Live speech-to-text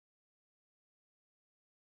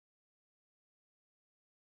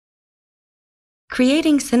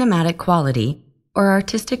Creating cinematic quality or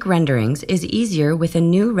artistic renderings is easier with a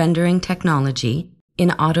new rendering technology in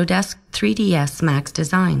Autodesk 3ds Max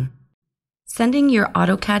Design. Sending your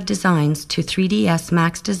AutoCAD designs to 3ds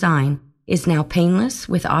Max Design is now painless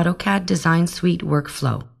with AutoCAD Design Suite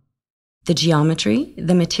workflow. The geometry,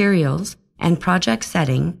 the materials, and project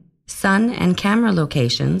setting, sun and camera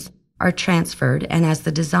locations are transferred, and as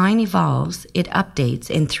the design evolves, it updates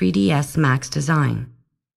in 3ds Max Design.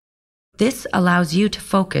 This allows you to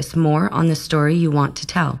focus more on the story you want to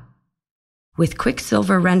tell. With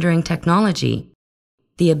Quicksilver rendering technology,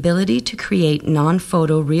 the ability to create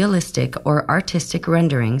non-photo realistic or artistic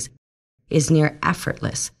renderings is near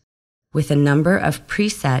effortless, with a number of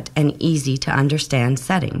preset and easy-to-understand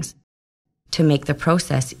settings. To make the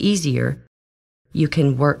process easier, you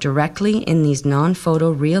can work directly in these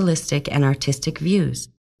non-photo realistic and artistic views,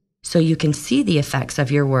 so you can see the effects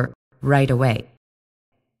of your work right away,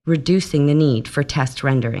 reducing the need for test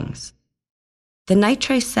renderings. The night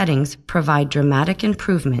trace settings provide dramatic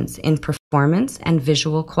improvements in performance and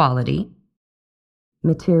visual quality,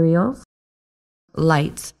 materials,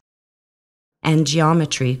 lights, and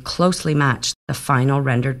geometry closely match the final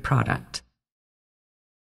rendered product.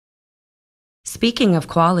 Speaking of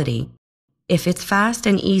quality, if it's fast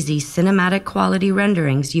and easy cinematic quality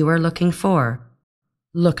renderings you are looking for,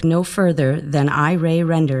 look no further than iRay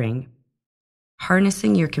Rendering.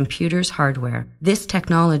 Harnessing your computer's hardware, this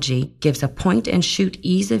technology gives a point-and-shoot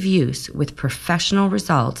ease of use with professional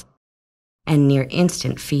results and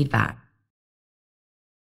near-instant feedback.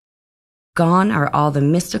 Gone are all the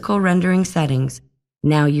mystical rendering settings.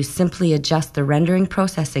 Now you simply adjust the rendering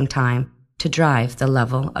processing time to drive the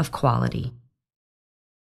level of quality.